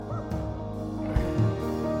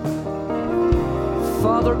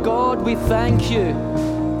Father God, we thank you.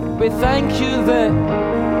 We thank you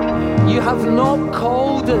that you have not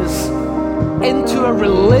called us into a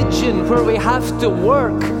religion where we have to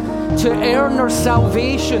work to earn our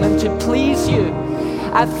salvation and to please you.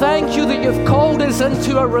 I thank you that you've called us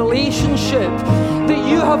into a relationship that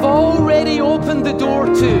you have already opened the door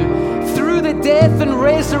to. Through the death and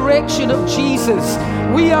resurrection of Jesus,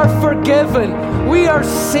 we are forgiven, we are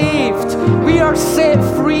saved, we are set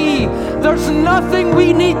free. There's nothing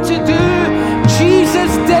we need to do.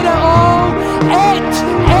 Jesus did it all. It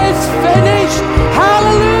is finished.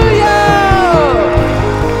 Hallelujah!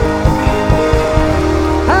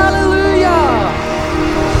 Hallelujah!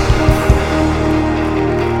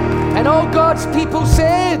 And all God's people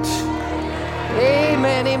said,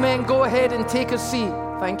 amen, amen. Go ahead and take a seat.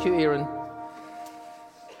 Thank you, Aaron.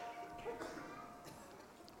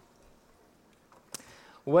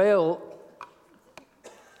 Well,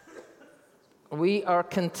 we are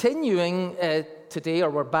continuing today,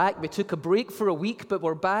 or we're back. We took a break for a week, but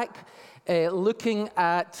we're back looking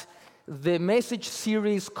at the message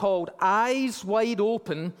series called Eyes Wide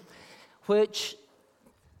Open, which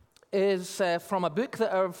is from a book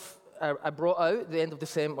that I brought out at the end of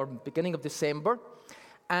December, or beginning of December.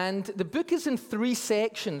 And the book is in 3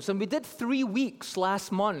 sections, and we did 3 weeks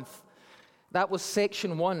last month. That was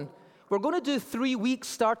section 1. We're going to do 3 weeks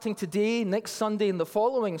starting today, next Sunday, and the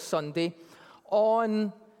following Sunday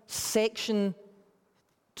on section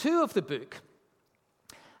 2 of the book.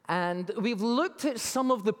 And we've looked at some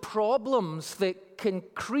of the problems that can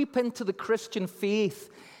creep into the Christian faith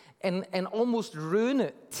and almost ruin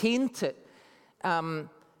it, taint it,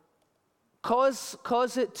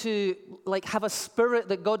 cause it to like have a spirit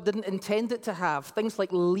that God didn't intend it to have. Things like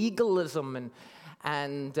legalism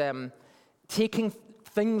and taking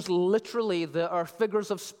things literally that are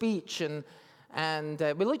figures of speech, and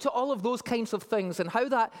we looked at all of those kinds of things and how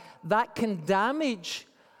that can damage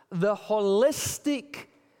the holistic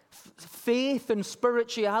faith and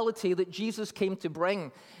spirituality that Jesus came to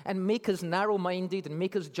bring and make us narrow-minded and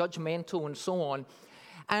make us judgmental and so on.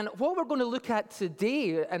 And what we're going to look at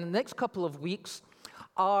today and the next couple of weeks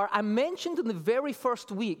are, I mentioned in the very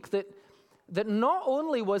first week that not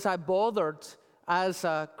only was I bothered as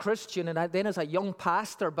a Christian and then as a young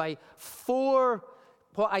pastor by 4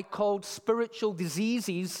 what I called spiritual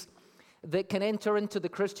diseases that can enter into the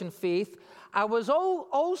Christian faith, I was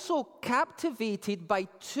also captivated by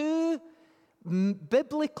 2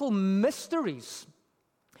 biblical mysteries.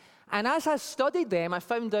 And as I studied them, I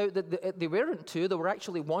found out that they weren't 2, they were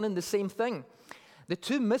actually one and the same thing. The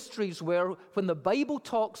 2 mysteries were, when the Bible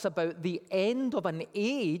talks about the end of an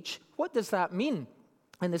age, what does that mean?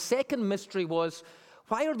 And the second mystery was,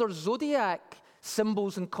 why are there zodiac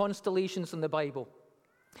symbols and constellations in the Bible?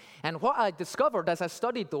 And what I discovered as I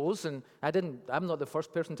studied those, and I'm not the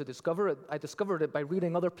first person to discover it, I discovered it by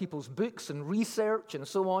reading other people's books and research and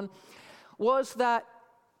so on, was that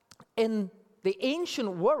in the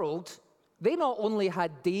ancient world, they not only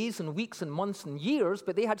had days and weeks and months and years,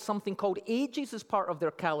 but they had something called ages as part of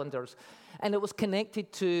their calendars. And it was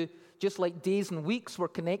connected to, just like days and weeks were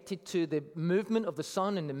connected to the movement of the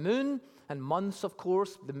sun and the moon, and months, of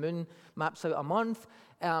course, the moon maps out a month.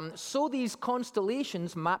 So these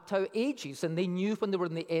constellations mapped out ages, and they knew when they were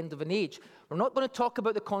in the end of an age. We're not going to talk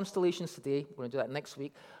about the constellations today. We're going to do that next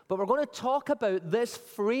week. But we're going to talk about this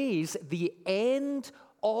phrase, the end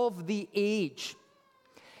of the age.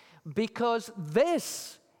 Because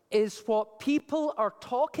this is what people are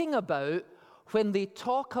talking about when they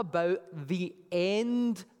talk about the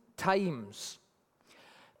end times.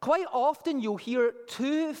 Quite often you'll hear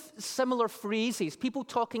 2 similar phrases, people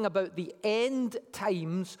talking about the end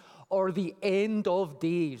times or the end of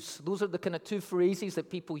days. Those are the kind of 2 phrases that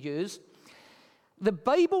people use. The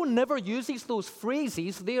Bible never uses those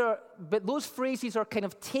phrases, but those phrases are kind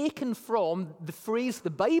of taken from the phrase the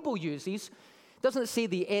Bible uses. It doesn't say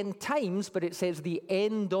the end times, but it says the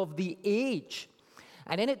end of the age.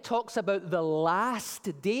 And then it talks about the last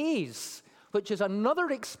days, which is another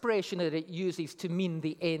expression that it uses to mean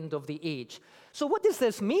the end of the age. So what does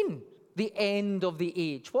this mean, the end of the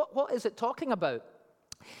age? What is it talking about?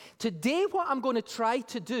 Today, what I'm going to try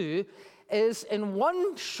to do is, in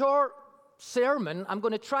one short sermon, I'm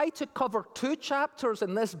going to try to cover 2 chapters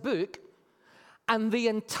in this book and the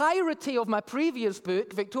entirety of my previous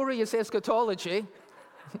book, Victorious Eschatology.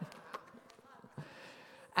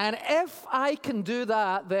 And if I can do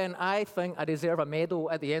that, then I think I deserve a medal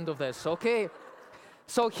at the end of this, okay?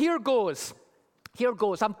 So here goes.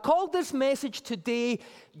 I'm called this message today,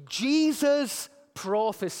 Jesus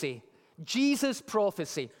Prophecy. Jesus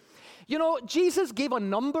Prophecy. You know, Jesus gave a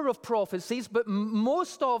number of prophecies, but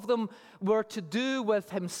most of them were to do with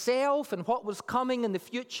himself and what was coming in the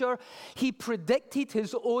future. He predicted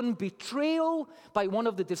his own betrayal by one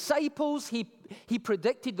of the disciples. He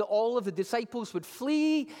predicted that all of the disciples would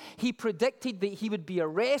flee. He predicted that he would be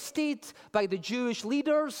arrested by the Jewish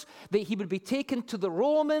leaders, that he would be taken to the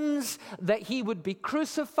Romans, that he would be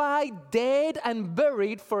crucified, dead, and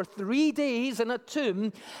buried for 3 days in a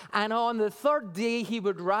tomb, and on the third day he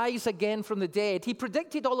would rise again from the dead. He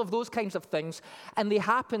predicted all of those kinds of things, and they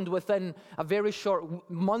happened within a very short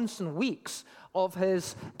months and weeks of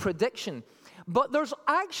his prediction. But there's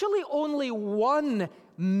actually only one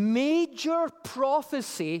major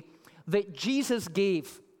prophecy that Jesus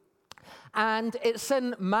gave. And it's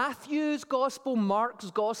in Matthew's gospel,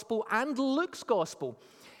 Mark's gospel, and Luke's gospel.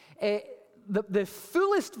 The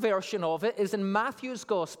fullest version of it is in Matthew's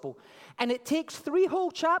gospel. And it takes 3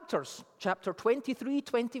 whole chapters, chapter 23,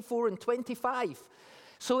 24, and 25.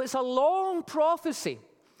 So it's a long prophecy.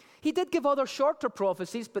 He did give other shorter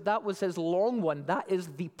prophecies, but that was his long one. That is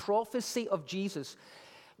the prophecy of Jesus.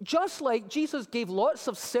 Just like Jesus gave lots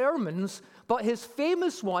of sermons, but his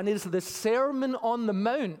famous one is the Sermon on the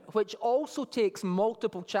Mount, which also takes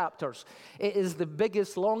multiple chapters. It is the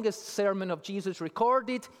biggest, longest sermon of Jesus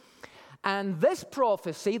recorded. And this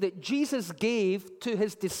prophecy that Jesus gave to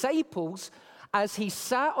his disciples as he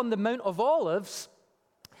sat on the Mount of Olives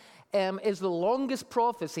is the longest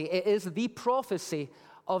prophecy. It is the prophecy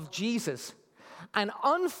of Jesus. And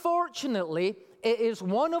unfortunately, it is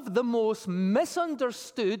one of the most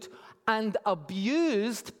misunderstood and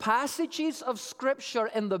abused passages of Scripture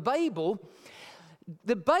in the Bible.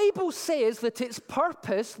 The Bible says that its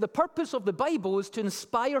purpose, the purpose of the Bible, is to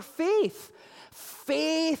inspire faith.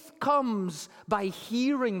 Faith comes by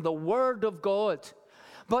hearing the Word of God.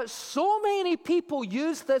 But so many people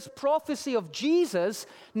use this prophecy of Jesus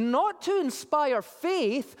not to inspire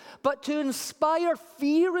faith, but to inspire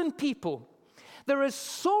fear in people. There is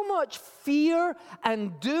so much fear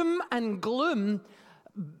and doom and gloom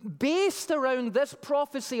based around this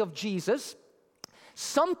prophecy of Jesus.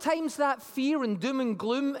 Sometimes that fear and doom and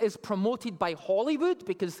gloom is promoted by Hollywood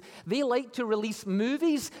because they like to release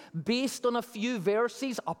movies based on a few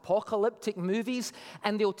verses, apocalyptic movies,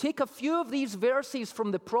 and they'll take a few of these verses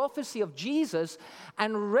from the prophecy of Jesus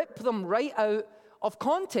and rip them right out of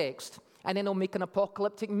context, and then they'll make an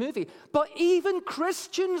apocalyptic movie. But even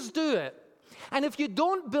Christians do it. And if you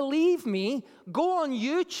don't believe me, go on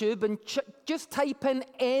YouTube and just type in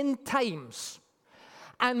end times.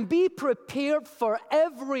 And be prepared for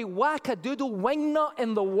every wackadoodle wingnut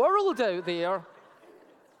in the world out there.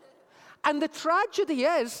 And the tragedy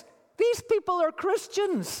is, these people are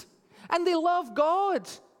Christians, and they love God.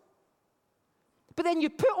 But then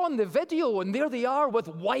you put on the video, and there they are with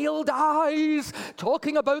wild eyes,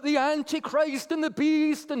 talking about the Antichrist and the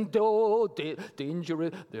beast, and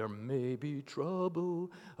danger, there may be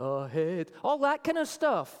trouble ahead, all that kind of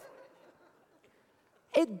stuff.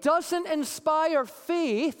 It doesn't inspire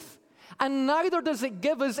faith, and neither does it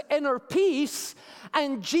give us inner peace.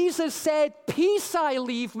 And Jesus said, peace I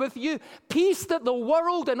leave with you, peace that the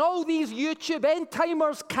world and all these YouTube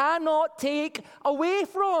end-timers cannot take away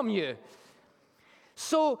from you.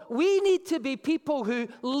 So we need to be people who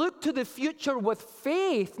look to the future with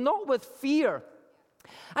faith, not with fear.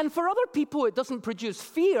 And for other people, it doesn't produce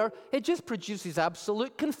fear, it just produces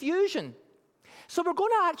absolute confusion. So we're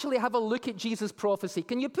going to actually have a look at Jesus' prophecy.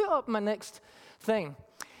 Can you put up my next thing?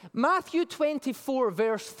 Matthew 24,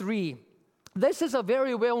 verse 3. This is a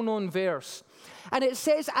very well-known verse. And it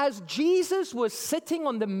says, as Jesus was sitting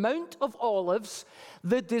on the Mount of Olives,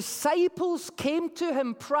 the disciples came to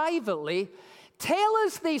him privately. Tell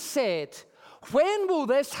us, they said, when will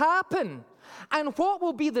this happen? And what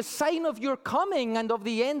will be the sign of your coming and of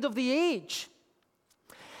the end of the age?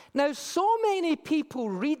 Now, so many people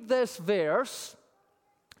read this verse,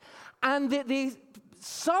 and they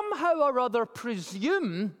somehow or other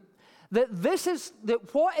presume that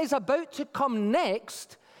what is about to come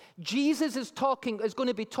next, Jesus is going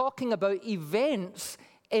to be talking about events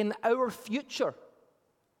in our future.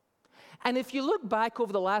 And if you look back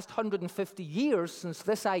over the last 150 years since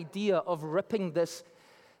this idea of ripping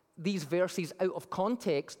these verses out of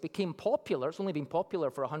context became popular, it's only been popular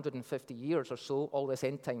for 150 years or so, all this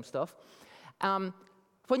end time stuff.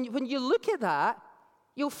 When you look at that,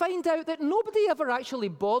 you'll find out that nobody ever actually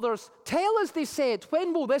bothers. Tell us, they said,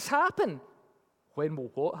 when will this happen? When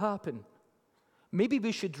will what happen? Maybe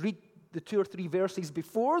we should read the 2 or 3 verses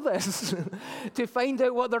before this to find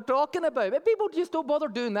out what they're talking about. But people just don't bother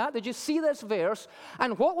doing that. They just see this verse,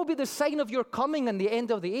 and what will be the sign of your coming and the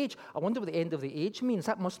end of the age? I wonder what the end of the age means.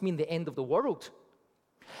 That must mean the end of the world.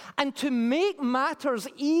 And to make matters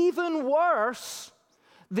even worse,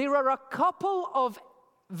 there are a couple of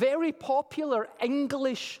very popular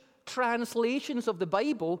English translations of the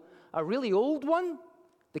Bible, a really old one,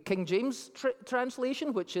 the King James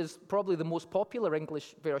translation, which is probably the most popular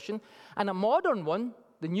English version, and a modern one,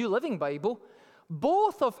 the New Living Bible,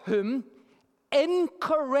 both of whom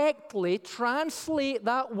incorrectly translate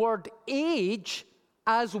that word age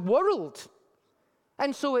as world.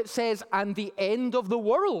 And so it says, and the end of the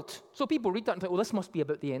world. So people read that and think, well, this must be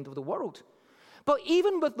about the end of the world. But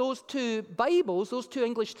even with those two Bibles, those two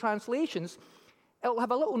English translations, it'll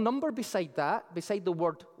have a little number beside that, beside the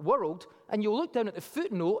word world, and you'll look down at the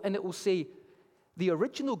footnote and it will say, the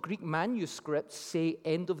original Greek manuscripts say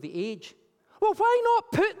end of the age. Well, why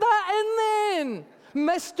not put that in then?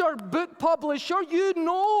 Mr. Book Publisher, you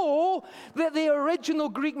know that the original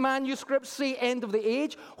Greek manuscripts say end of the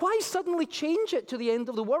age. Why suddenly change it to the end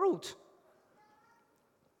of the world?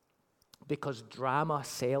 Because drama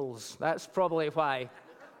sells. That's probably why.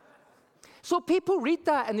 So people read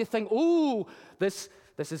that and they think, oh, this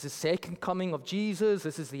is the second coming of Jesus.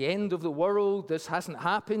 This is the end of the world. This hasn't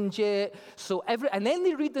happened yet. And then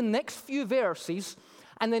they read the next few verses,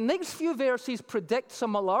 and the next few verses predict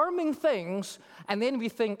some alarming things, and then we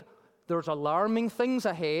think there's alarming things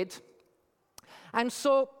ahead. And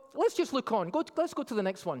so let's just look on. Let's go to the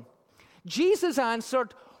next one. Jesus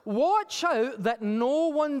answered, watch out that no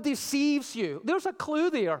one deceives you. There's a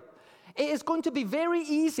clue there. It is going to be very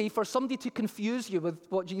easy for somebody to confuse you with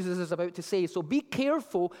what Jesus is about to say. So be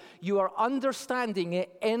careful you are understanding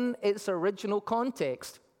it in its original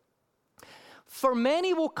context. For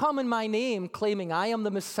many will come in my name, claiming I am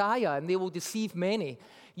the Messiah, and they will deceive many.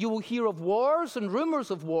 You will hear of wars and rumors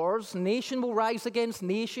of wars. Nation will rise against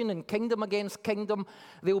nation and kingdom against kingdom.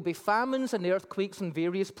 There will be famines and earthquakes in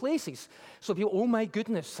various places. So people, oh my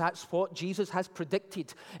goodness, that's what Jesus has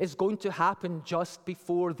predicted is going to happen just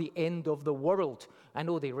before the end of the world. I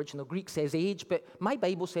know the original Greek says age, but my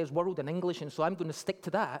Bible says world in English, and so I'm going to stick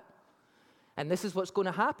to that. And this is what's going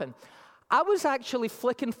to happen. I was actually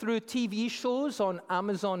flicking through TV shows on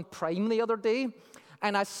Amazon Prime the other day,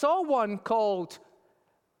 and I saw one called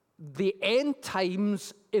The End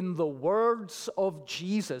Times in the Words of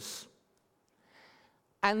Jesus.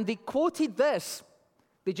 And they quoted this.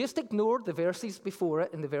 They just ignored the verses before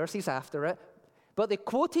it and the verses after it, but they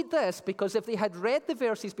quoted this because if they had read the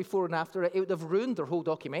verses before and after it, it would have ruined their whole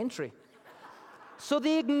documentary. So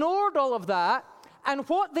they ignored all of that, and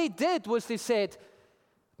what they did was they said,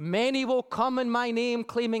 many will come in my name,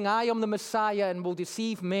 claiming I am the Messiah, and will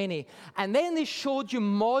deceive many. And then they showed you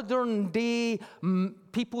modern day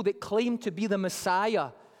people that claim to be the Messiah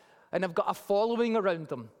and have got a following around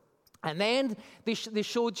them. And then they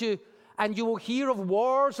showed you, and you will hear of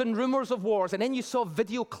wars and rumors of wars. And then you saw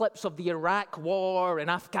video clips of the Iraq war and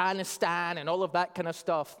Afghanistan and all of that kind of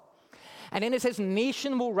stuff. And then it says,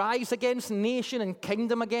 nation will rise against nation and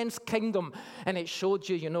kingdom against kingdom. And it showed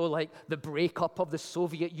you, like the breakup of the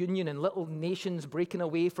Soviet Union and little nations breaking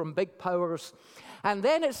away from big powers. And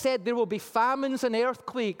then it said there will be famines and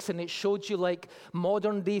earthquakes. And it showed you like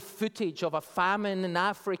modern day footage of a famine in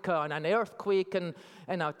Africa and an earthquake and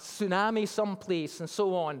a tsunami someplace and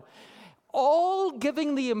so on. All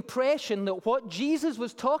giving the impression that what Jesus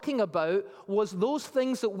was talking about was those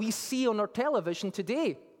things that we see on our television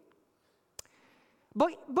today.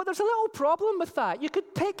 But there's a little problem with that. You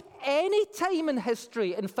could pick any time in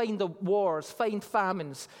history and find the wars, find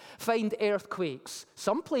famines, find earthquakes.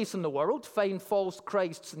 Someplace in the world, find false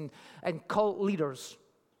Christs and cult leaders.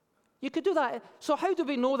 You could do that. So how do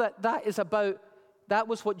we know that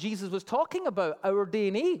was what Jesus was talking about, our day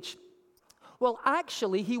and age? Well,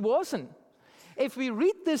 actually, he wasn't. If we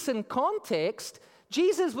read this in context,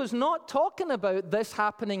 Jesus was not talking about this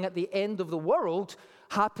happening at the end of the world,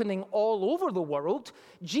 happening all over the world.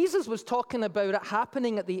 Jesus was talking about it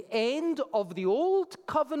happening at the end of the old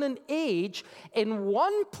covenant age in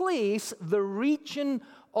one place, the region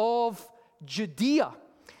of Judea.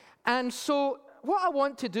 And so what I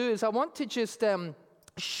want to do is I want to just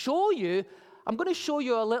show you, I'm going to show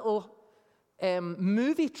you a little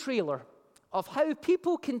movie trailer of how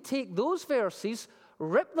people can take those verses,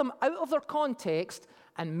 rip them out of their context,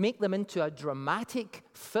 and make them into a dramatic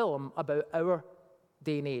film about our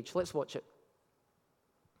day and age. Let's watch it.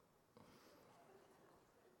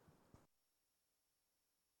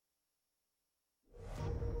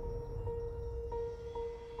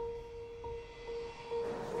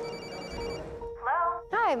 Hello?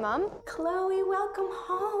 Hi, Mom. Chloe, welcome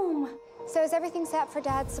home. So is everything set for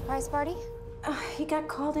Dad's surprise party? He got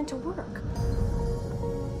called into work.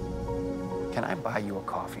 Can I buy you a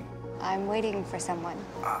coffee? I'm waiting for someone.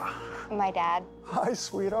 my dad. Hi,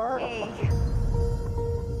 sweetheart. Hey.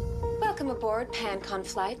 Welcome aboard PanCon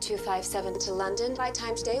Flight 257 to London. Flight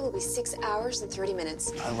time today will be 6 hours and 30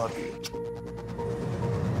 minutes. I love you.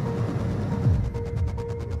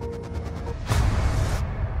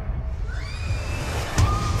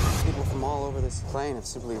 People from all over this plane have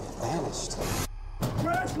simply vanished.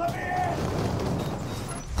 Chris, let me in!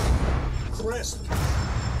 Chris!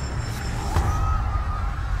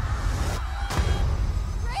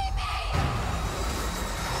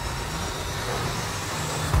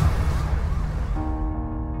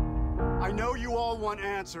 I know you all want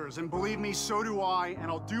answers, and believe me, so do I, and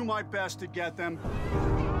I'll do my best to get them.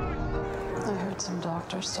 I heard some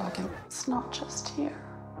doctors talking. It's not just here.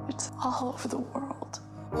 It's all over the world.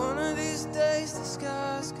 One of these days, the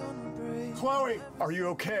sky's gonna break. Chloe, are you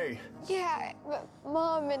okay? Yeah, but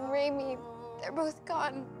Mom and Raimi, they're both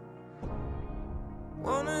gone.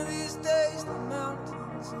 One of these days, the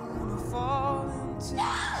mountains are gonna fall into.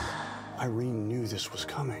 Irene knew this was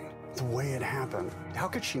coming. The way it happened. How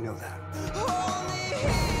could she know that?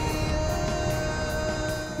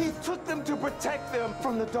 He took them to protect them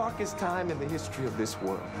from the darkest time in the history of this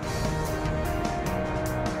world.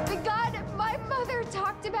 The God my mother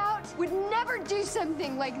talked about would never do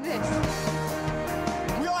something like this.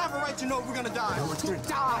 We all have a right to know if we're gonna die. We're gonna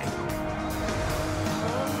die.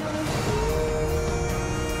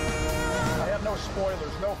 I have no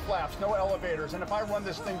spoilers, no flaps, no elevators, and if I run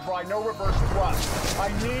this thing dry, no reverse thrust. I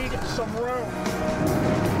need some room.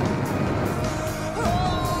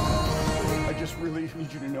 I just really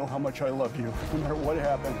need you to know how much I love you, no matter what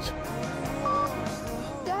happens.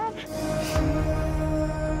 Dad?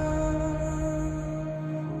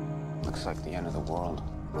 Looks like the end of the world.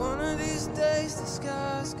 One of these days, the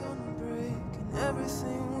sky's gonna break and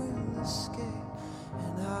everything will escape.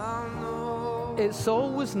 And I know. It's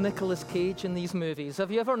always Nicolas Cage in these movies. Have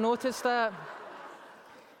you ever noticed that?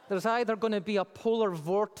 There's either going to be a polar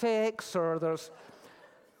vortex or there's...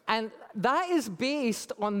 And that is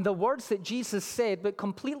based on the words that Jesus said, but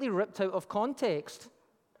completely ripped out of context.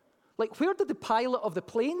 Like, where did the pilot of the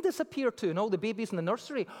plane disappear to and all the babies in the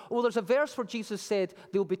nursery? Oh, there's a verse where Jesus said,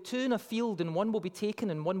 there'll be two in a field and one will be taken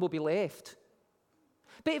and one will be left.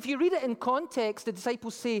 But if you read it in context, the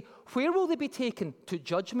disciples say, where will they be taken? To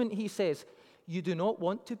judgment, he says. You do not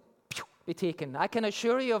want to be taken. I can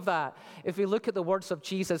assure you of that if we look at the words of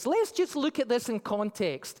Jesus. Let's just look at this in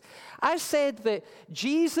context. I said that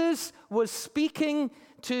Jesus was speaking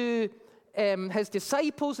to his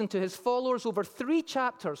disciples and to his followers over 3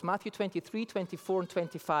 chapters, Matthew 23, 24, and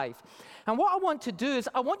 25. And what I want to do is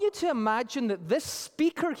I want you to imagine that this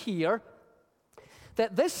speaker here,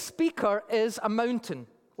 that this speaker is a mountain,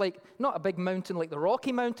 like not a big mountain like the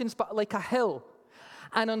Rocky Mountains, but like a hill.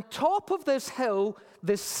 And on top of this hill,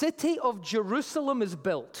 the city of Jerusalem is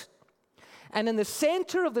built. And in the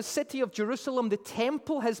center of the city of Jerusalem, the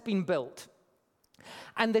temple has been built.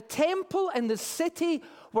 And the temple and the city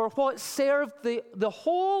were what served the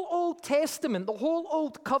whole Old Testament, the whole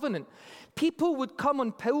Old Covenant. People would come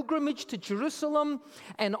on pilgrimage to Jerusalem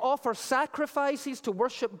and offer sacrifices to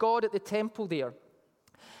worship God at the temple there.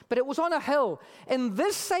 But it was on a hill. In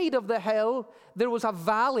this side of the hill, there was a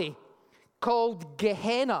valley called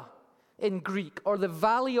Gehenna in Greek, or the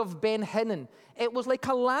Valley of Ben Hinnom. It was like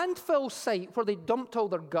a landfill site where they dumped all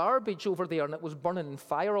their garbage over there, and it was burning in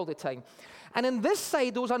fire all the time. And in this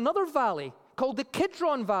side, there was another valley called the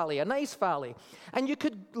Kidron Valley, a nice valley. And you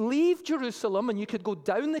could leave Jerusalem, and you could go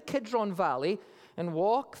down the Kidron Valley and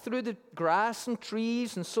walk through the grass and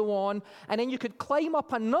trees and so on, and then you could climb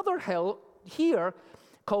up another hill here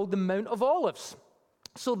called the Mount of Olives.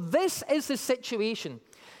 So this is the situation.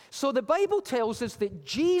 So the Bible tells us that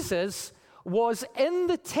Jesus was in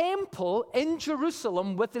the temple in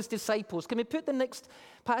Jerusalem with his disciples. Can we put the next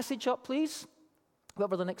passage up, please?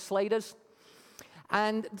 Whatever the next slide is.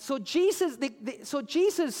 And so Jesus,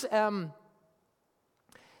 have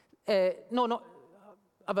I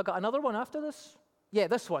got another one after this? Yeah,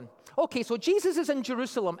 this one. Okay, so Jesus is in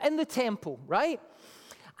Jerusalem, in the temple, right?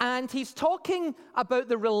 And he's talking about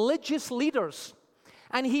the religious leaders.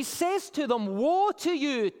 And he says to them, woe to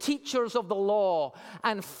you, teachers of the law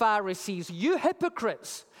and Pharisees, you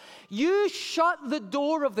hypocrites. You shut the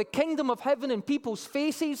door of the kingdom of heaven in people's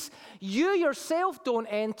faces. You yourself don't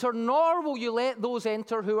enter, nor will you let those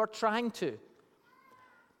enter who are trying to.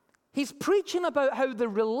 He's preaching about how the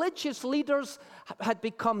religious leaders had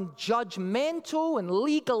become judgmental and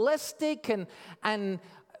legalistic and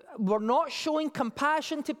were not showing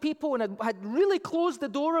compassion to people and had really closed the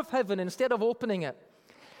door of heaven instead of opening it.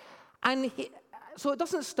 And so it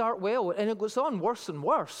doesn't start well, and it goes on worse and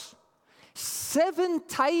worse. 7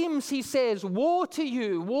 times he says, woe to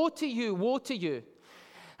you, woe to you, woe to you.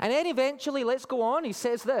 And then eventually, let's go on, he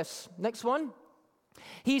says this. Next one.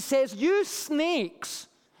 He says, you snakes,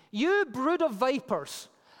 you brood of vipers,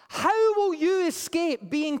 how will you escape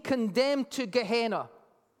being condemned to Gehenna?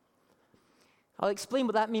 I'll explain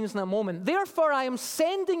what that means in a moment. Therefore, I am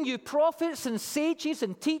sending you prophets and sages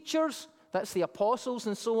and teachers. That's the apostles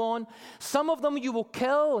and so on. Some of them you will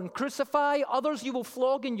kill and crucify. Others you will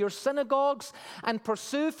flog in your synagogues and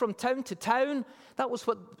pursue from town to town. That was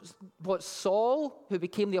what Saul, who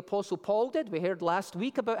became the Apostle Paul, did. We heard last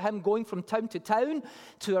week about him going from town to town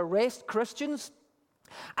to arrest Christians.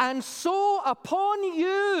 And so upon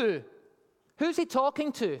you, who's he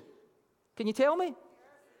talking to? Can you tell me?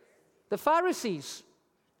 The Pharisees.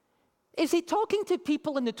 Is he talking to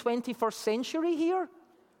people in the 21st century here?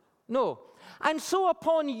 No. And so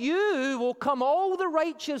upon you will come all the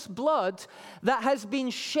righteous blood that has been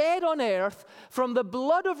shed on earth, from the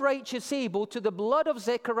blood of righteous Abel to the blood of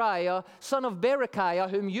Zechariah, son of Berechiah,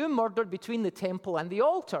 whom you murdered between the temple and the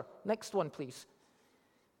altar. Next one, please.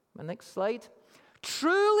 My next slide.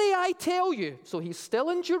 Truly I tell you, so he's still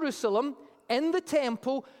in Jerusalem, in the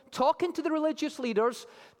temple, talking to the religious leaders.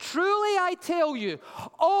 Truly I tell you,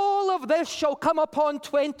 all of this shall come upon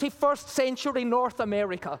 21st century North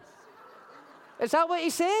America. Is that what he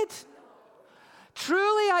said?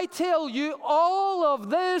 Truly I tell you, all of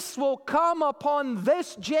this will come upon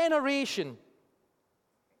this generation.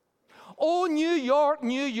 Oh, New York,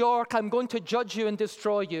 New York, I'm going to judge you and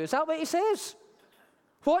destroy you. Is that what he says?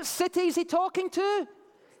 What city is he talking to?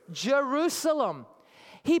 Jerusalem.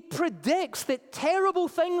 He predicts that terrible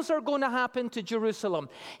things are going to happen to Jerusalem.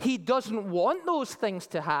 He doesn't want those things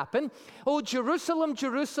to happen. Oh, Jerusalem,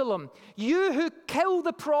 Jerusalem, you who kill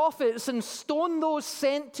the prophets and stone those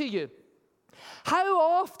sent to you. How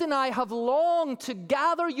often I have longed to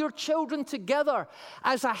gather your children together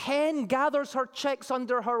as a hen gathers her chicks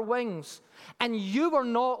under her wings, and you were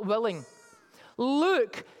not willing.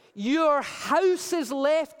 Look, your house is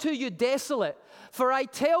left to you desolate. For I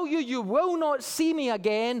tell you, you will not see me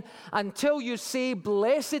again until you say,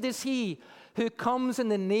 blessed is he who comes in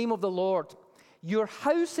the name of the Lord. Your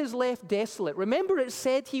house is left desolate. Remember it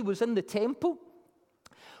said he was in the temple?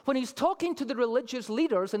 When he's talking to the religious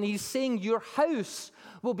leaders and he's saying your house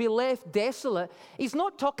will be left desolate, he's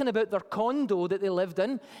not talking about their condo that they lived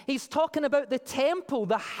in. He's talking about the temple,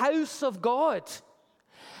 the house of God.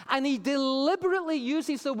 And he deliberately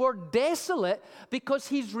uses the word desolate because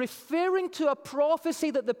he's referring to a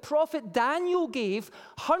prophecy that the prophet Daniel gave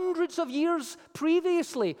hundreds of years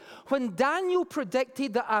previously, when Daniel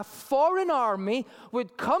predicted that a foreign army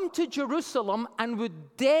would come to Jerusalem and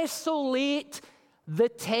would desolate the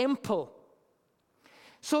temple.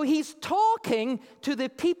 So he's talking to the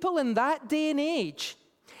people in that day and age.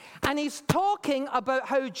 And he's talking about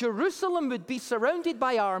how Jerusalem would be surrounded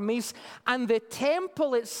by armies and the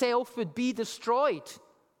temple itself would be destroyed.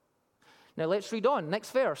 Now let's read on.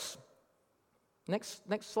 Next verse. Next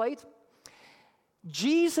slide.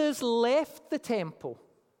 Jesus left the temple,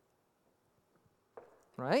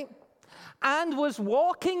 right? And was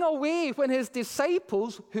walking away when his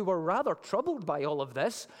disciples, who were rather troubled by all of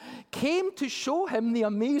this, came to show him the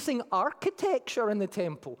amazing architecture in the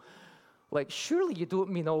temple. Like, surely you don't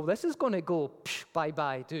mean all this is going to go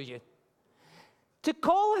bye-bye, do you? To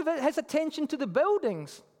call his attention to the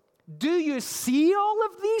buildings. Do you see all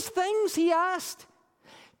of these things, he asked.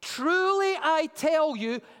 Truly I tell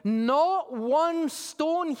you, not one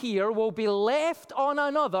stone here will be left on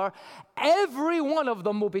another. Every one of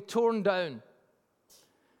them will be torn down.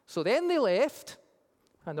 So then they left,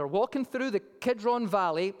 and they're walking through the Kidron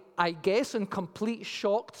Valley, I guess in complete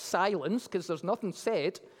shocked silence, because there's nothing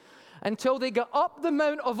said, until they get up the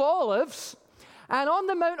Mount of Olives. And on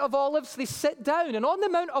the Mount of Olives, they sit down. And on the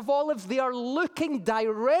Mount of Olives, they are looking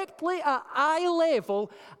directly at eye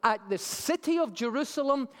level at the city of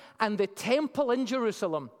Jerusalem and the temple in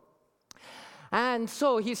Jerusalem. And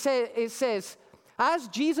so it says, as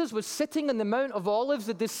Jesus was sitting on the Mount of Olives,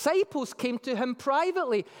 the disciples came to him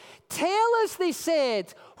privately. Tell us, they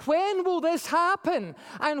said, when will this happen?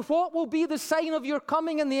 And what will be the sign of your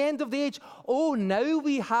coming and the end of the age? Oh, now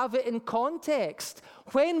we have it in context.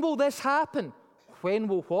 When will this happen? When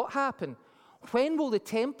will what happen? When will the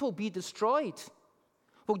temple be destroyed?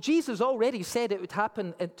 Well, Jesus already said it would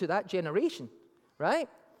happen to that generation, right?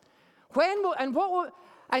 When will, and what will,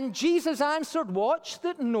 and Jesus answered, watch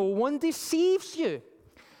that no one deceives you.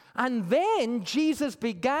 And then Jesus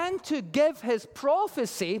began to give his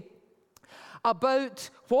prophecy about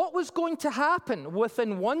what was going to happen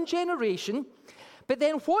within one generation But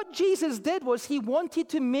then what Jesus did was he wanted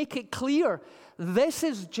to make it clear, this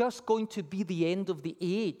is just going to be the end of the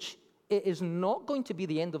age. It is not going to be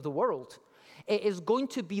the end of the world. It is going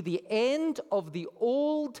to be the end of the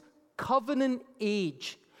old covenant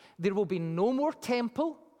age. There will be no more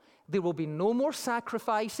temple. There will be no more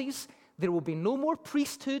sacrifices. There will be no more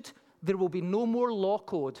priesthood. There will be no more law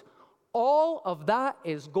code. All of that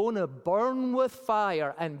is going to burn with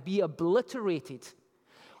fire and be obliterated.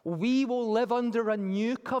 We will live under a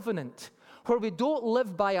new covenant where we don't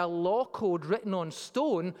live by a law code written on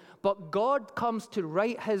stone, but God comes to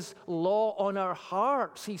write his law on our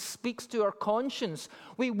hearts. He speaks to our conscience.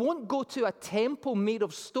 We won't go to a temple made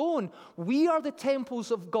of stone. We are the temples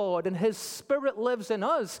of God, and his Spirit lives in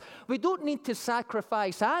us. We don't need to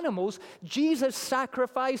sacrifice animals. Jesus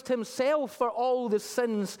sacrificed himself for all the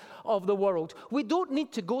sins of the world. We don't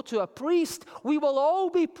need to go to a priest. We will all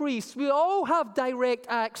be priests. We all have direct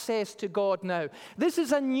access to God now. This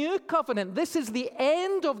is a new covenant. This is the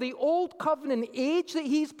end of the old covenant age that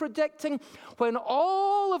he's predicting, when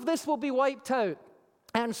all of this will be wiped out.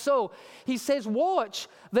 And so he says, watch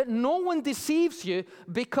that no one deceives you,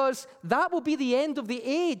 because that will be the end of the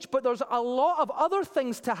age. But there's a lot of other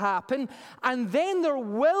things to happen, and then there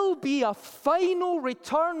will be a final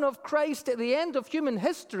return of Christ at the end of human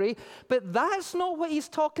history. But that's not what he's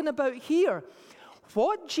talking about here.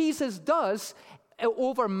 What Jesus does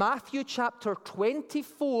over Matthew chapter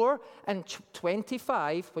 24 and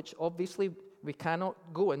 25, which obviously we cannot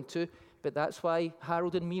go into, but that's why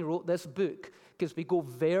Harold and me wrote this book, because we go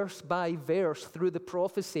verse by verse through the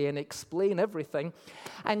prophecy and explain everything.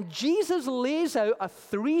 And Jesus lays out a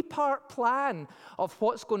three-part plan of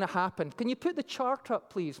what's going to happen. Can you put the chart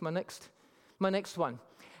up, please, my next one?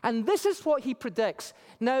 And this is what he predicts.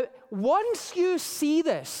 Now, once you see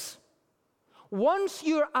this, once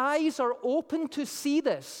your eyes are open to see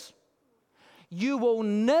this, you will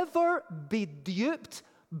never be duped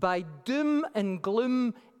by doom and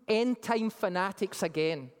gloom end-time fanatics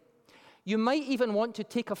again. You might even want to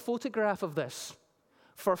take a photograph of this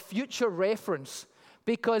for future reference,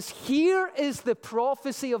 because here is the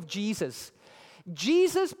prophecy of Jesus.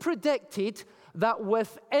 Jesus predicted that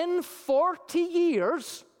within 40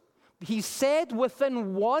 years, he said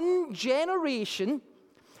within one generation,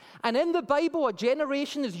 and in the Bible, a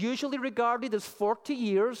generation is usually regarded as 40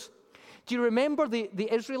 years. Do you remember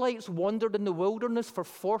the Israelites wandered in the wilderness for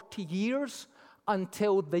 40 years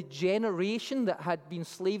until the generation that had been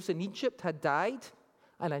slaves in Egypt had died,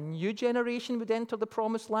 and a new generation would enter the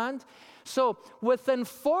promised land? So within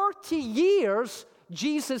 40 years,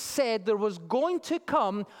 Jesus said there was going to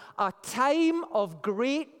come a time of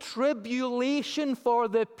great tribulation for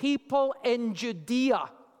the people in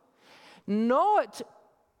Judea. Not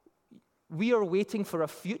we are waiting for a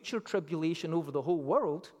future tribulation over the whole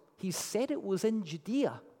world. He said it was in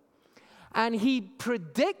Judea. And he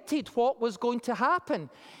predicted what was going to happen.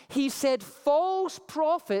 He said false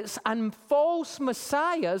prophets and false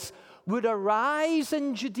messiahs would arise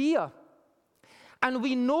in Judea. And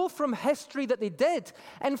we know from history that they did.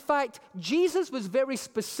 In fact, Jesus was very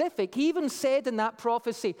specific. He even said in that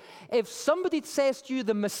prophecy, if somebody says to you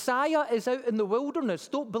the Messiah is out in the wilderness,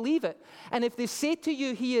 don't believe it. And if they say to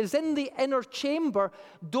you he is in the inner chamber,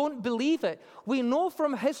 don't believe it. We know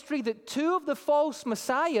from history that two of the false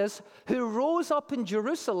messiahs who rose up in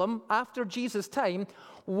Jerusalem after Jesus' time,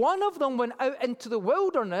 one of them went out into the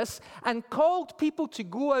wilderness and called people to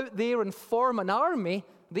go out there and form an army.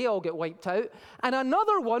 They all get wiped out. And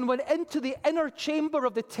another one went into the inner chamber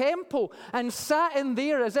of the temple and sat in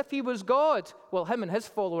there as if he was God. Well, him and his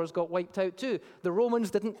followers got wiped out too. The Romans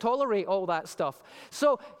didn't tolerate all that stuff.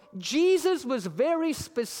 So Jesus was very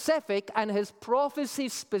specific, and his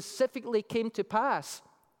prophecies specifically came to pass.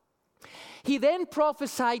 He then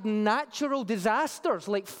prophesied natural disasters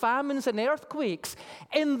like famines and earthquakes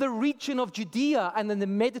in the region of Judea and in the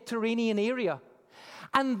Mediterranean area.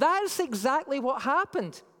 And that's exactly what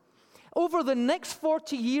happened. Over the next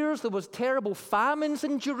 40 years, there was terrible famines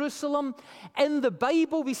in Jerusalem. In the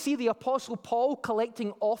Bible, we see the Apostle Paul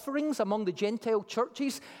collecting offerings among the Gentile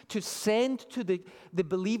churches to send to the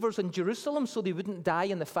believers in Jerusalem so they wouldn't die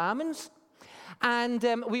in the famines. And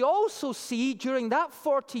we also see during that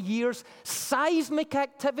 40 years seismic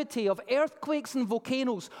activity of earthquakes and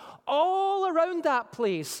volcanoes all around that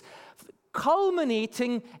place,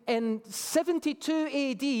 culminating in 72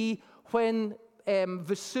 AD when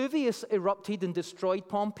Vesuvius erupted and destroyed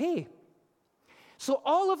Pompeii. So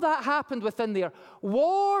all of that happened within there.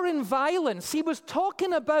 War and violence. He was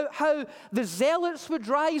talking about how the zealots would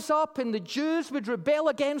rise up and the Jews would rebel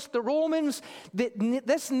against the Romans.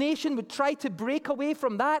 This nation would try to break away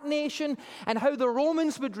from that nation, and how the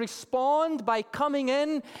Romans would respond by coming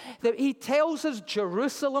in. That he tells us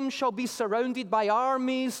Jerusalem shall be surrounded by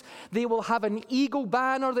armies. They will have an eagle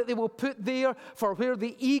banner that they will put there for where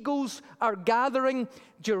the eagles are gathering.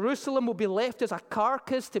 Jerusalem will be left as a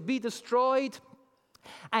carcass to be destroyed.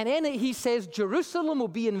 And in it, he says, Jerusalem will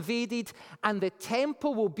be invaded and the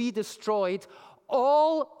temple will be destroyed.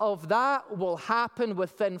 All of that will happen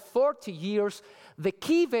within 40 years. The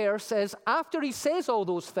key verse is, after he says all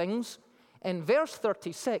those things, in verse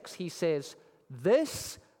 36, he says,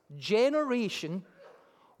 this generation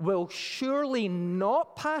will surely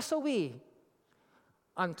not pass away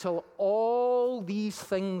until all these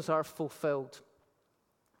things are fulfilled.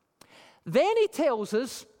 Then he tells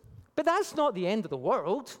us, but that's not the end of the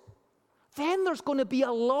world. Then there's going to be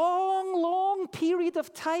a long, long period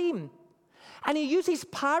of time. And he uses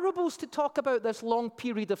parables to talk about this long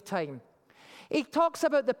period of time. He talks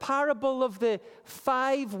about the parable of the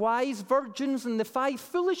 5 wise virgins and the 5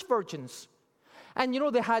 foolish virgins. And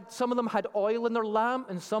some of them had oil in their lamp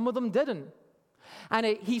and some of them didn't. And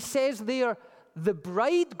he says there, the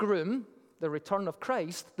bridegroom, the return of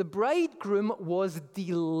Christ, the bridegroom was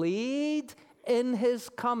delayed in his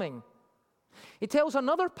coming. He tells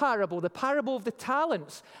another parable, the parable of the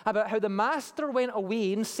talents, about how the master went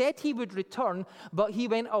away and said he would return, but he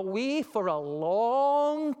went away for a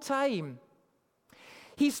long time.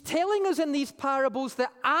 He's telling us in these parables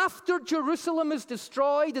that after Jerusalem is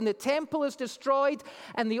destroyed and the temple is destroyed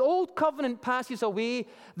and the old covenant passes away,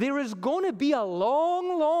 there is going to be a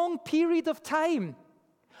long, long period of time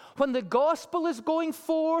when the gospel is going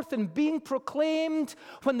forth and being proclaimed,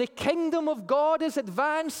 when the kingdom of God is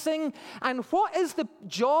advancing. And what is the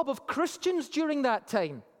job of Christians during that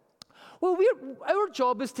time? Well, our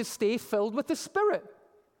job is to stay filled with the Spirit.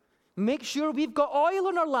 Make sure we've got oil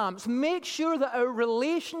in our lamps. Make sure that our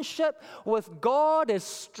relationship with God is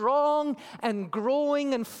strong and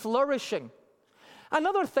growing and flourishing.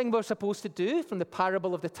 Another thing we're supposed to do from the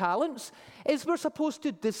parable of the talents is we're supposed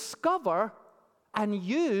to discover and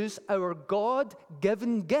use our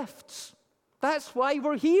God-given gifts. That's why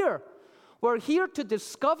we're here. We're here to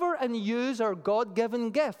discover and use our God-given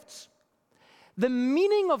gifts. The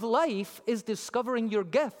meaning of life is discovering your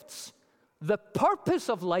gifts. The purpose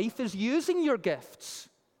of life is using your gifts.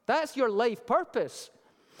 That's your life purpose.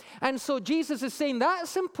 And so Jesus is saying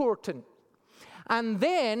that's important. And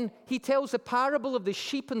then he tells the parable of the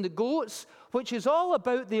sheep and the goats, which is all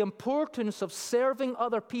about the importance of serving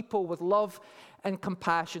other people with love and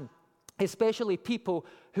compassion, especially people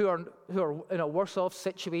who are in a worse off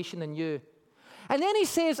situation than you. And then he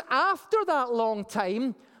says, after that long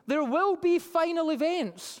time, there will be final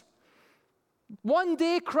events. One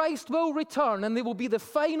day Christ will return, and there will be the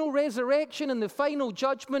final resurrection and the final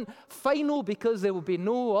judgment. Final because there will be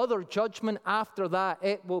no other judgment after that.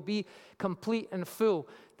 It will be complete and full.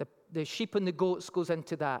 The sheep and the goats goes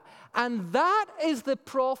into that. And that is the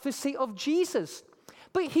prophecy of Jesus.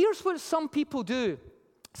 But here's what some people do.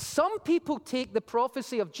 Some people take the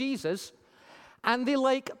prophecy of Jesus and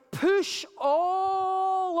they push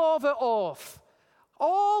all of it off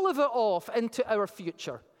into our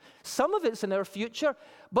future. Some of it's in our future,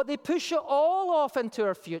 but they push it all off into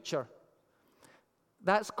our future.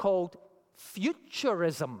 That's called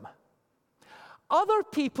futurism. Other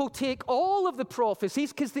people take all of the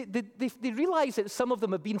prophecies because they realize that some of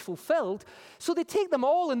them have been fulfilled, so they take them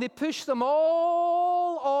all and they push them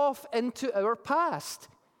all off into our past.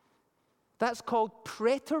 That's called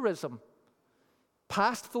preterism,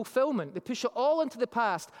 past fulfillment. They push it all into the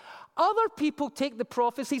past. Other people take the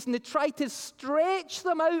prophecies and they try to stretch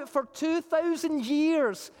them out for 2,000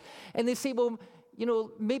 years. And they say, well,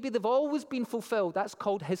 maybe they've always been fulfilled. That's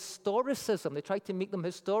called historicism. They try to make them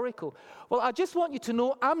historical. Well, I just want you to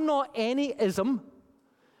know I'm not any ism.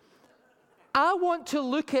 I want to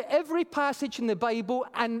look at every passage in the Bible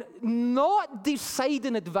and not decide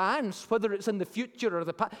in advance whether it's in the future or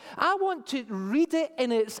the past. I want to read it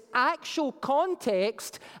in its actual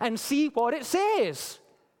context and see what it says.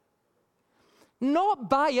 Not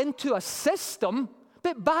buy into a system,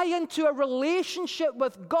 but buy into a relationship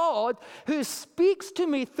with God who speaks to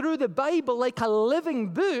me through the Bible like a living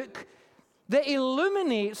book that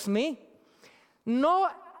illuminates me,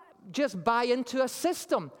 not just buy into a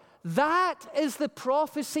system. That is the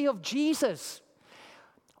prophecy of Jesus.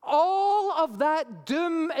 All of that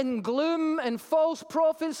doom and gloom and false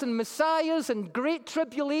prophets and messiahs and great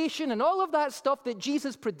tribulation and all of that stuff that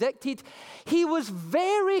Jesus predicted, he was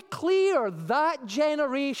very clear that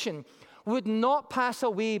generation would not pass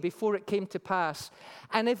away before it came to pass.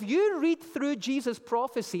 And if you read through Jesus'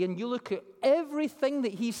 prophecy and you look at everything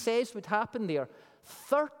that he says would happen there,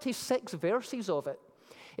 36 verses of it,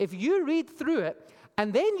 if you read through it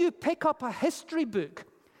and then you pick up a history book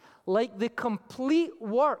like the complete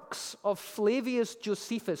works of Flavius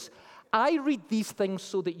Josephus, I read these things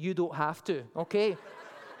so that you don't have to, okay?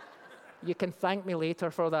 You can thank me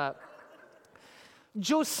later for that.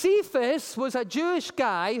 Josephus was a Jewish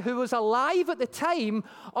guy who was alive at the time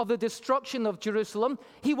of the destruction of Jerusalem.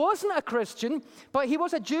 He wasn't a Christian, but he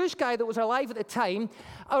was a Jewish guy that was alive at the time.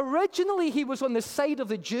 Originally, he was on the side of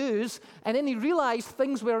the Jews, and then he realized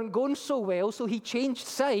things weren't going so well, so he changed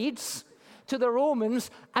sides to the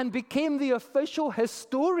Romans and became the official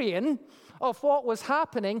historian of what was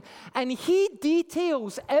happening, and he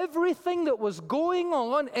details everything that was going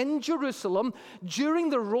on in Jerusalem during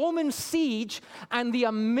the Roman siege. And the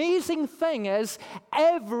amazing thing is,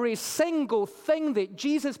 every single thing that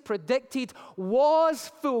Jesus predicted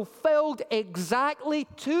was fulfilled exactly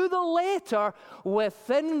to the letter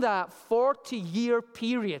within that 40-year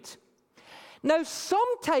period. Now,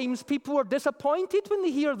 sometimes people are disappointed when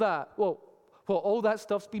they hear that. Well, all that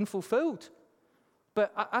stuff's been fulfilled.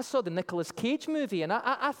 But I saw the Nicolas Cage movie, and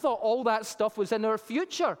I thought all that stuff was in our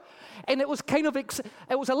future. And it was kind of,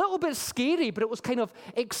 it was a little bit scary, but it was kind of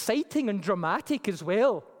exciting and dramatic as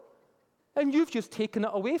well. And you've just taken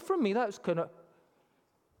it away from me. That's kind of,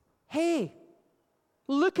 hey,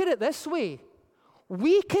 look at it this way.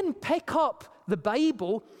 We can pick up the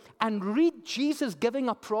Bible and read Jesus giving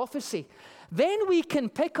a prophecy. Then we can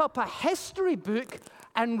pick up a history book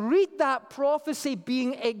and read that prophecy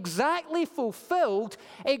being exactly fulfilled,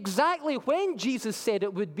 exactly when Jesus said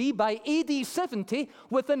it would be by AD 70,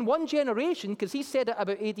 within one generation, because he said it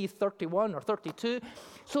about AD 31 or 32.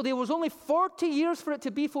 So there was only 40 years for it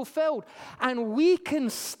to be fulfilled. And we can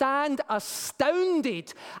stand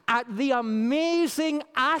astounded at the amazing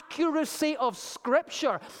accuracy of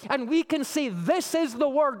Scripture. And we can say, this is the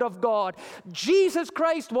Word of God. Jesus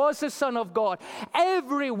Christ was the Son of God.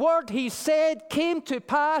 Every word he said came to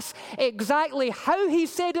pass exactly how he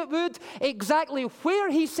said it would, exactly where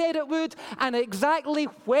he said it would, and exactly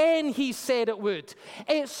when he said it would.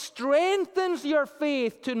 It strengthens your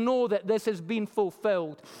faith to know that this has been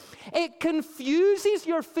fulfilled. It confuses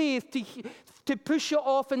your faith to push you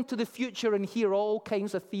off into the future and hear all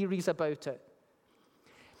kinds of theories about it.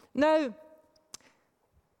 Now,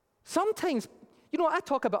 sometimes, I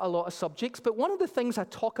talk about a lot of subjects, but one of the things I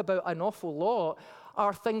talk about an awful lot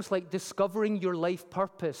are things like discovering your life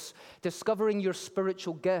purpose, discovering your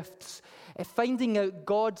spiritual gifts, finding out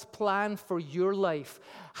God's plan for your life,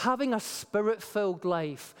 having a spirit-filled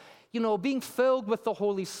life, being filled with the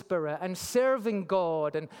Holy Spirit and serving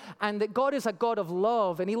God, and that God is a God of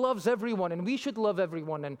love, and he loves everyone, and we should love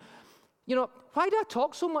everyone. And, why do I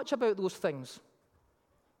talk so much about those things?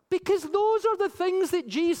 Because those are the things that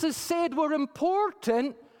Jesus said were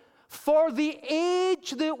important for the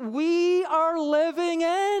age that we are living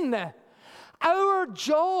in. Our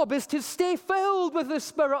job is to stay filled with the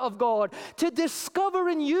Spirit of God, to discover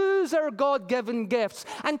and use our God-given gifts,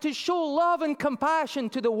 and to show love and compassion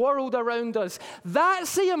to the world around us.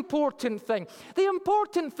 That's the important thing. The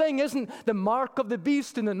important thing isn't the mark of the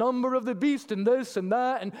beast and the number of the beast and this and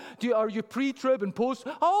that, and are you pre-trib and post?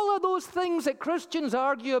 All of those things that Christians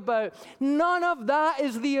argue about, none of that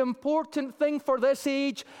is the important thing for this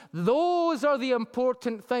age. Those are the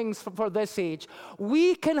important things for this age.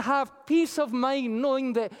 We can have peace of mind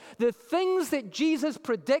knowing that the things that Jesus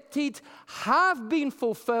predicted have been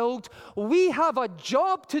fulfilled. We have a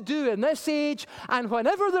job to do in this age, and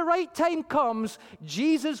whenever the right time comes,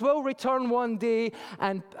 Jesus will return one day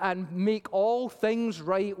and make all things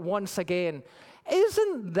right once again.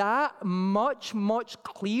 Isn't that much, much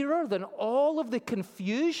clearer than all of the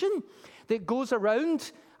confusion that goes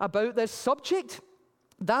around about this subject?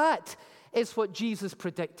 That is what Jesus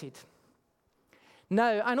predicted.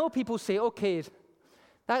 Now, I know people say, okay,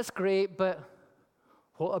 that's great, but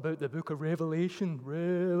what about the book of Revelation?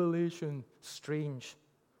 Revelation, strange.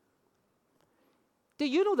 Do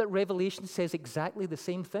you know that Revelation says exactly the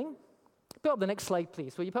same thing? Put up the next slide,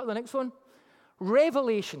 please. Will you put up the next one?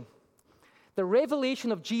 Revelation. The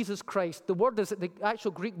revelation of Jesus Christ. The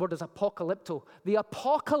actual Greek word is apocalypto. The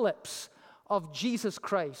apocalypse of Jesus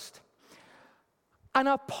Christ. An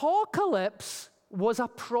apocalypse was a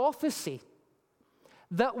prophecy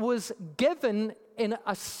that was given in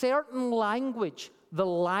a certain language, the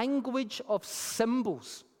language of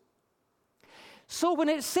symbols. So when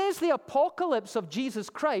it says the apocalypse of Jesus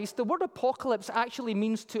Christ, the word apocalypse actually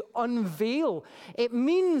means to unveil. It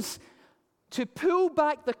means to pull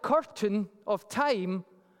back the curtain of time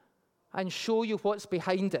and show you what's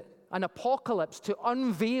behind it. An apocalypse, to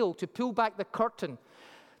unveil, to pull back the curtain.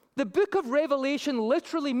 The book of Revelation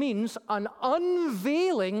literally means an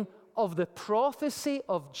unveiling of the prophecy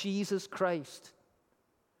of Jesus Christ.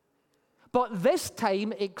 But this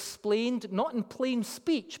time explained not in plain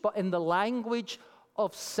speech, but in the language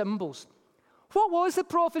of symbols. What was the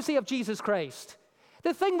prophecy of Jesus Christ?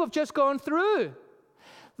 The thing we've just gone through.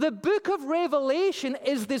 The book of Revelation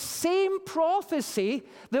is the same prophecy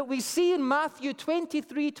that we see in Matthew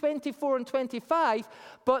 23, 24, and 25,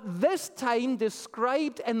 but this time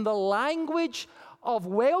described in the language of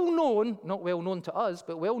well-known, not well-known to us,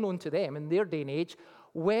 but well-known to them in their day and age,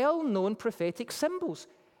 well-known prophetic symbols.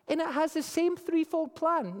 And it has the same threefold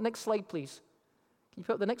plan. Next slide, please. Can you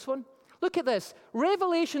put up the next one? Look at this.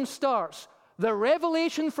 Revelation starts, the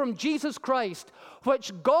revelation from Jesus Christ,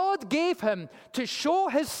 which God gave him to show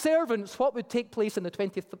his servants what would take place in the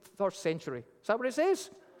 21st century. Is that what it says?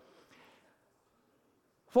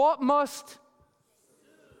 What must?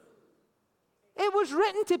 It was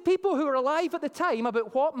written to people who were alive at the time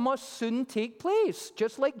about what must soon take place,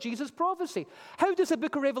 just like Jesus' prophecy. How does the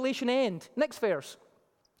book of Revelation end? Next verse.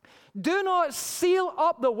 Do not seal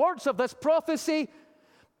up the words of this prophecy,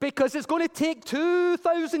 because it's going to take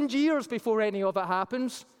 2,000 years before any of it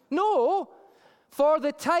happens. No, for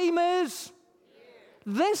the time is.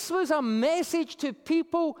 This was a message to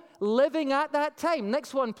people living at that time.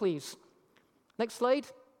 Next one, please. Next slide.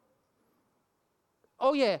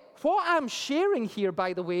 Oh yeah, what I'm sharing here,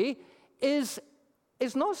 by the way, is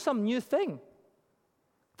not some new thing.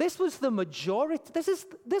 This was the majority.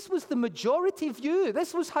 This was the majority view.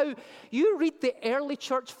 This was how you read the early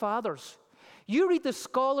church fathers. You read the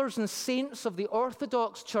scholars and saints of the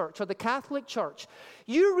Orthodox Church or the Catholic Church.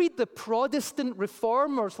 You read the Protestant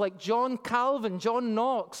reformers like John Calvin, John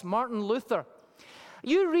Knox, Martin Luther.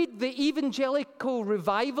 You read the evangelical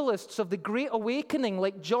revivalists of the Great Awakening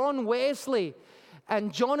like John Wesley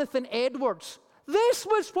and Jonathan Edwards. This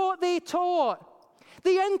was what they taught.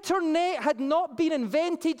 The internet had not been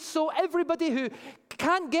invented, so everybody who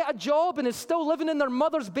can't get a job and is still living in their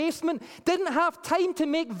mother's basement didn't have time to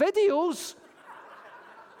make videos.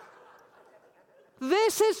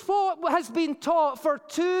 This is what has been taught for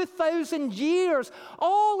 2,000 years.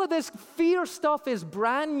 All of this fear stuff is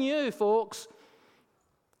brand new, folks.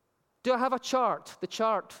 Do I have a chart? The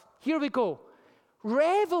chart. Here we go.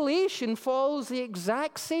 Revelation follows the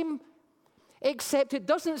exact same, except it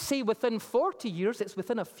doesn't say within 40 years, it's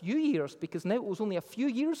within a few years, because now it was only a few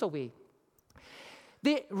years away.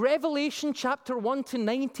 The Revelation chapter 1 to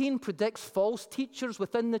 19 predicts false teachers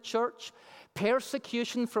within the church,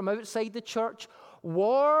 persecution from outside the church,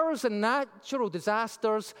 wars and natural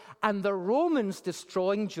disasters, and the Romans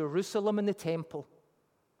destroying Jerusalem and the temple.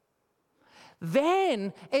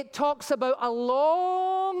 Then it talks about a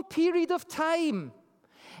long period of time.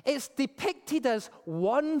 It's depicted as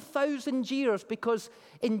 1,000 years because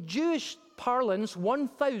in Jewish parlance,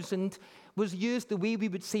 1,000 was used the way we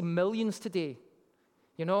would say millions today.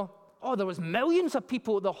 You know, oh, there was millions of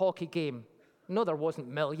people at the hockey game. No, there wasn't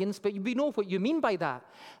millions, but we know what you mean by that.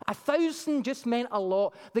 1,000 just meant a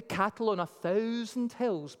lot. The cattle on 1,000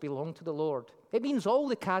 hills belong to the Lord. It means all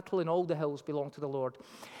the cattle in all the hills belong to the Lord.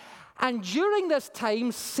 And during this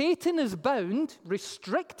time, Satan is bound,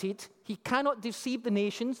 restricted. He cannot deceive the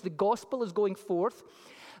nations. The gospel is going forth.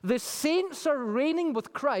 The saints are reigning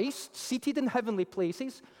with Christ, seated in heavenly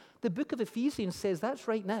places. The book of Ephesians says that's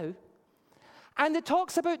right now. And it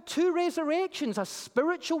talks about two resurrections, a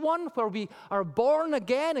spiritual one where we are born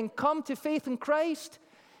again and come to faith in Christ.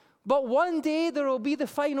 But one day there will be the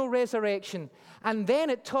final resurrection. And then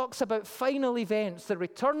it talks about final events, the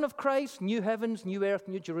return of Christ, new heavens, new earth,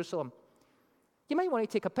 new Jerusalem. You might want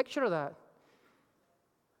to take a picture of that.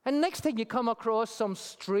 And next time you come across some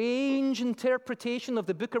strange interpretation of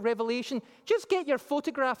the book of Revelation, just get your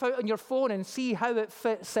photograph out on your phone and see how it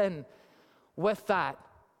fits in with that.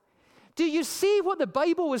 Do you see what the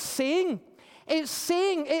Bible is saying? It's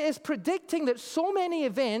saying, it is predicting that so many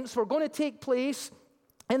events were going to take place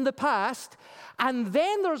in the past, and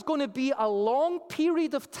then there's going to be a long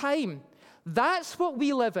period of time. That's what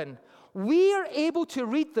we live in. We are able to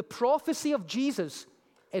read the prophecy of Jesus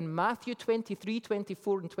in Matthew 23,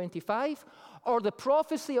 24, and 25, or the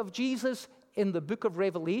prophecy of Jesus in the book of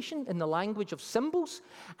Revelation in the language of symbols,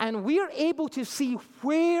 and we are able to see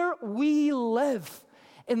where we live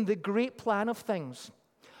in the great plan of things.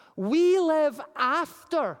 We live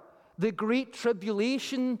after the great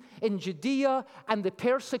tribulation in Judea and the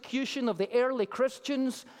persecution of the early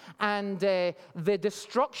Christians and the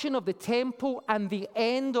destruction of the temple and the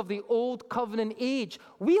end of the old covenant age.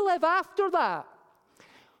 We live after that.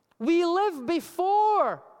 We live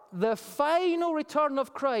before the final return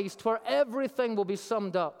of Christ, where everything will be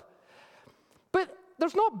summed up. But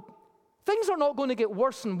things are not going to get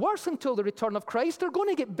worse and worse until the return of Christ. They're going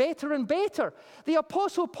to get better and better. The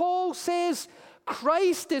Apostle Paul says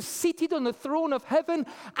Christ is seated on the throne of heaven,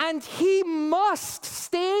 and he must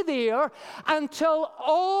stay there until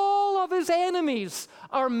all of his enemies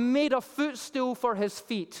are made a footstool for his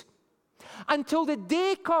feet. Until the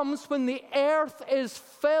day comes when the earth is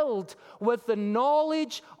filled with the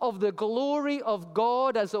knowledge of the glory of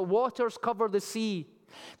God as the waters cover the sea.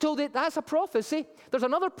 That's a prophecy. There's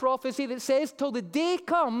another prophecy that says, till the day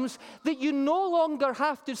comes that you no longer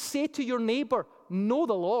have to say to your neighbor, know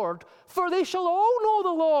the Lord, for they shall all know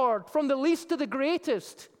the Lord, from the least to the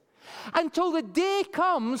greatest. Until the day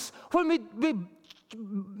comes when we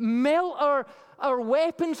melt our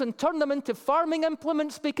weapons and turn them into farming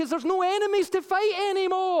implements because there's no enemies to fight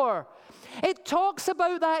anymore. It talks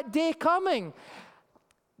about that day coming.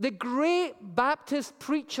 The great Baptist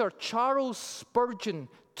preacher Charles Spurgeon,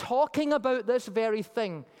 talking about this very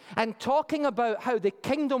thing and talking about how the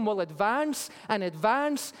kingdom will advance and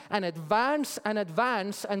advance and advance and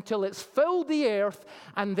advance until it's filled the earth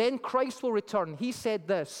and then Christ will return. He said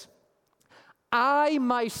this, I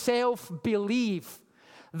myself believe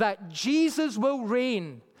that Jesus will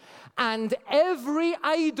reign and every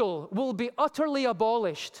idol will be utterly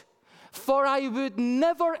abolished. For I would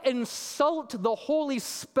never insult the Holy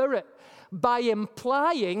Spirit by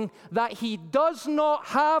implying that he does not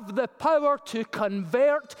have the power to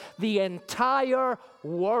convert the entire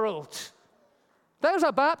world. There's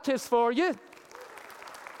a Baptist for you.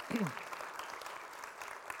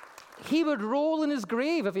 He would roll in his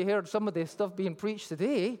grave if he heard some of this stuff being preached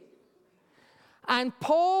today. And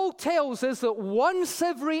Paul tells us that once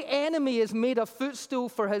every enemy is made a footstool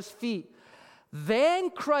for his feet,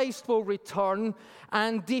 then Christ will return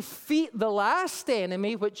and defeat the last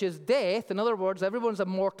enemy, which is death. In other words, everyone's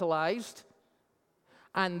immortalized.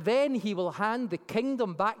 And then he will hand the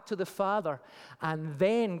kingdom back to the Father. And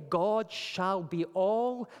then God shall be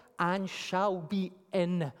all and shall be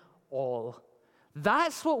in all.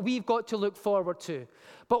 That's what we've got to look forward to.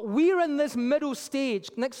 But we're in this middle stage.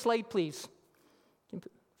 Next slide, please.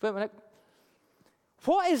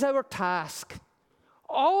 What is our task?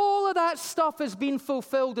 All of that stuff has been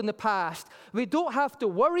fulfilled in the past. We don't have to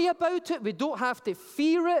worry about it. We don't have to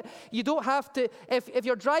fear it. You don't have to, if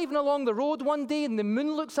you're driving along the road one day and the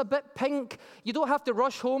moon looks a bit pink, you don't have to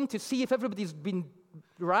rush home to see if everybody's been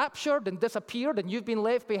raptured and disappeared and you've been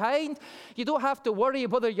left behind. You don't have to worry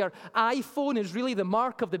whether your iPhone is really the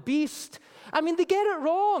mark of the beast. I mean, they get it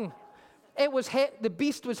wrong. The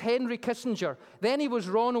beast was Henry Kissinger. Then he was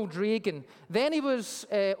Ronald Reagan. Then he was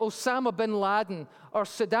Osama bin Laden or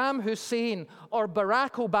Saddam Hussein or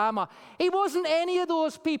Barack Obama. He wasn't any of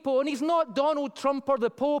those people, and he's not Donald Trump or the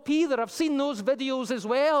Pope either. I've seen those videos as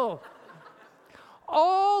well.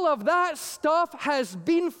 All of that stuff has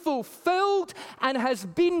been fulfilled and has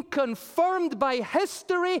been confirmed by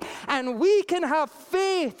history, and we can have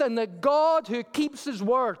faith in the God who keeps his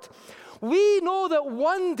word. We know that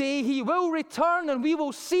one day he will return and we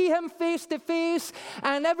will see him face to face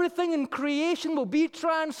and everything in creation will be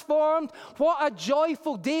transformed. What a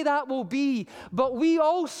joyful day that will be. But we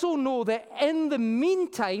also know that in the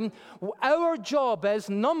meantime, our job is,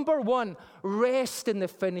 number one, rest in the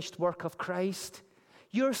finished work of Christ.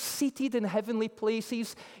 You're seated in heavenly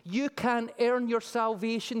places. You can't earn your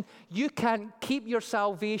salvation. You can't keep your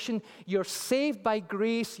salvation. You're saved by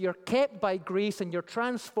grace. You're kept by grace. And you're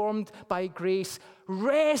transformed by grace.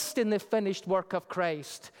 Rest in the finished work of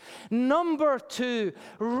Christ. Number two,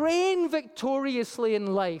 reign victoriously in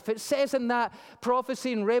life. It says in that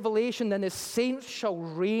prophecy in Revelation, then his saints shall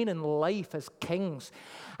reign in life as kings.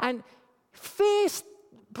 And face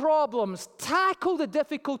problems, tackle the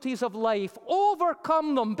difficulties of life,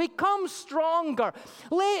 overcome them, become stronger.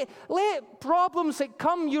 Let problems that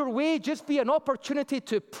come your way just be an opportunity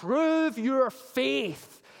to prove your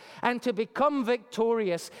faith and to become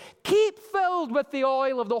victorious. Keep filled with the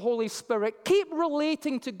oil of the Holy Spirit. Keep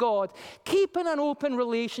relating to God. Keep in an open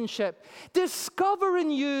relationship. Discover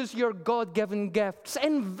and use your God-given gifts.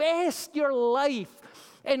 Invest your life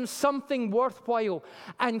in something worthwhile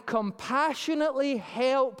and compassionately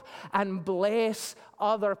help and bless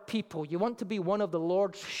other people. You want to be one of the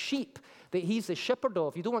Lord's sheep that he's the shepherd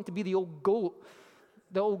of. You don't want to be the old goat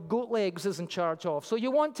legs is in charge of. So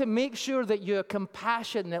you want to make sure that you're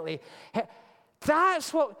compassionately.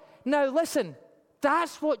 That's what Now listen,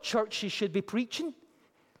 that's what churches should be preaching.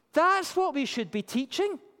 That's what we should be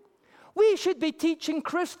teaching. We should be teaching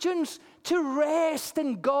Christians to rest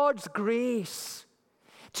in God's grace,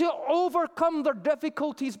 to overcome their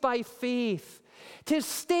difficulties by faith, to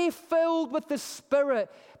stay filled with the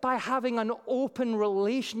Spirit by having an open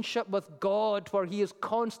relationship with God where He is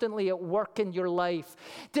constantly at work in your life.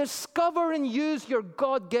 Discover and use your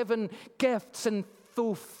God-given gifts and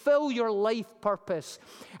fulfill your life purpose.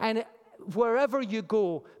 And wherever you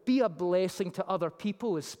go, be a blessing to other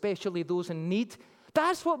people, especially those in need.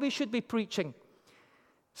 That's what we should be preaching.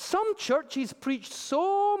 Some churches preach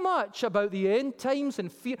so much about the end times and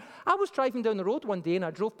fear. I was driving down the road one day and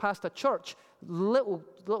I drove past a church, little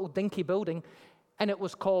dinky building, and it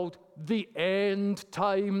was called the End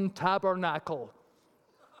Time Tabernacle.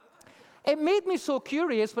 It made me so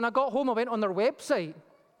curious. When I got home, I went on their website,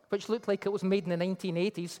 which looked like it was made in the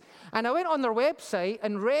 1980s, and I went on their website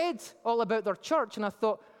and read all about their church, and I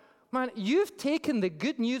thought, man, you've taken the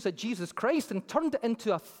good news of Jesus Christ and turned it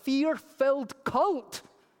into a fear-filled cult.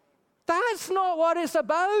 That's not what it's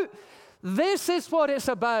about. This is what it's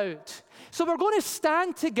about. So we're going to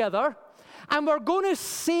stand together and we're going to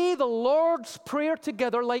say the Lord's Prayer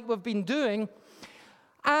together like we've been doing.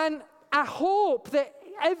 And I hope that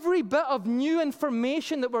every bit of new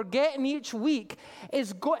information that we're getting each week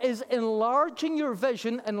is enlarging your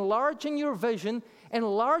vision,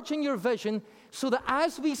 so that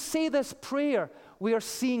as we say this prayer, we are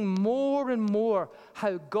seeing more and more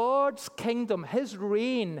how God's kingdom, His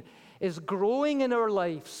reign, is growing in our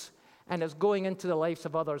lives and is going into the lives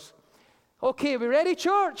of others. Okay, we ready,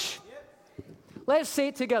 church? Yep. Let's say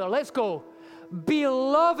it together. Let's go.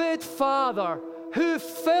 Beloved Father, who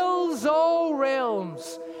fills all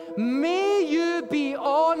realms, may you be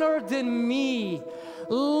honored in me.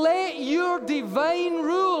 Let your divine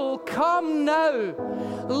rule come now.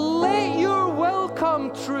 Let your will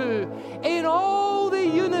come true in all the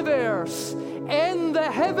universe, in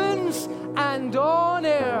the heavens and on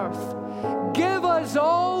earth. Give us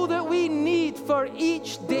all that we need for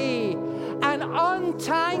each day, and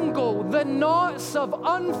untangle the knots of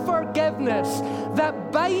unforgiveness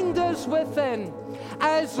that bind us within,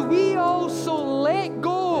 as we also let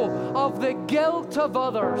go of the guilt of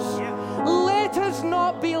others. Let us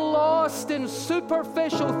not be lost in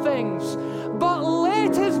superficial things, but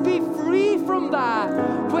let us be free from that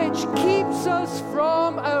which keeps us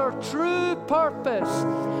from our true purpose.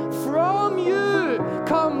 From you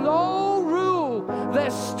come all rule, the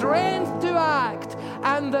strength to act,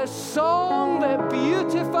 and the song that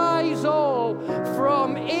beautifies all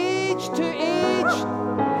from age to age.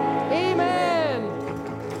 Amen.